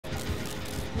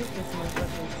think this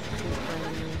motherfucker's too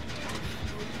friendly.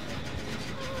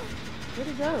 Where'd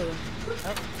he go?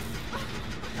 Oh.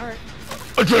 Alright.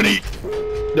 Attorney!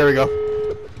 There we go.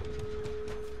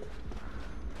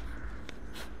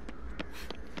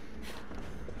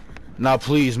 Now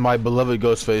please, my beloved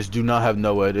Ghostface, do not have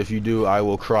NOED. If you do, I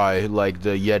will cry like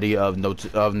the Yeti of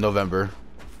November.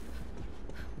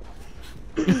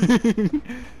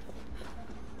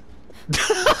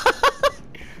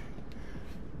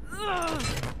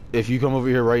 If you come over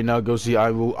here right now, go see.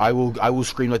 I will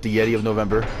scream like the Yeti of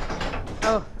November.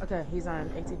 Oh, okay, he's on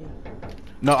ATV.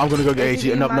 No, I'm gonna go get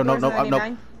ATV. No.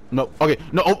 No. Okay,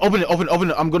 no. Open it.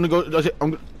 I'm gonna go.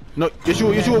 No,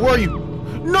 Yeshua, where are you?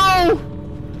 No.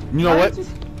 You know what?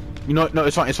 You know, no,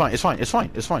 it's fine.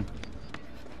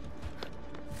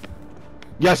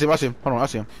 Yeah, I see him. Hold on, I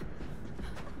see him.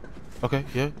 Okay,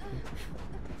 yeah.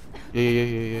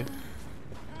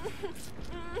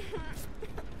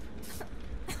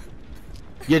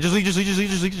 Yeah, just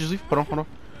leave. Hold on.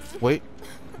 Wait.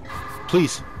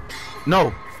 Please.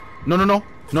 No.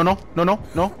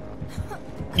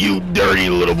 You dirty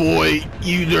little boy.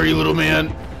 You dirty little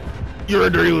man. You're a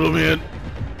dirty little man.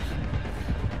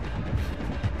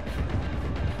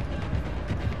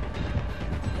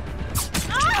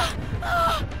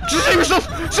 Just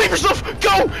save yourself!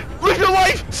 Go! Live your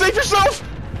life! Save yourself!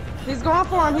 He's going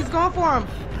for him!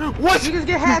 What? You can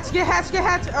get Hatch!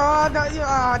 Oh, no,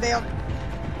 oh, damn.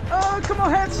 Oh, come on,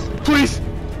 Hatch! Please!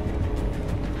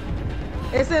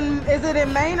 Is it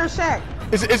in Maine or Shaq?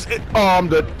 Oh, I'm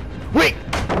dead. Wait!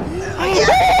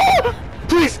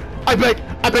 Please! I beg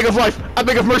of life! I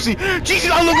beg of mercy! Jesus,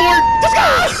 on the Lord!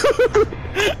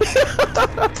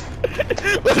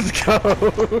 Let's go!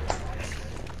 Let's go!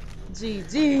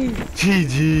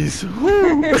 GG's.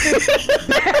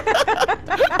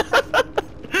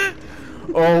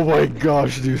 Oh my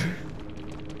gosh, dude.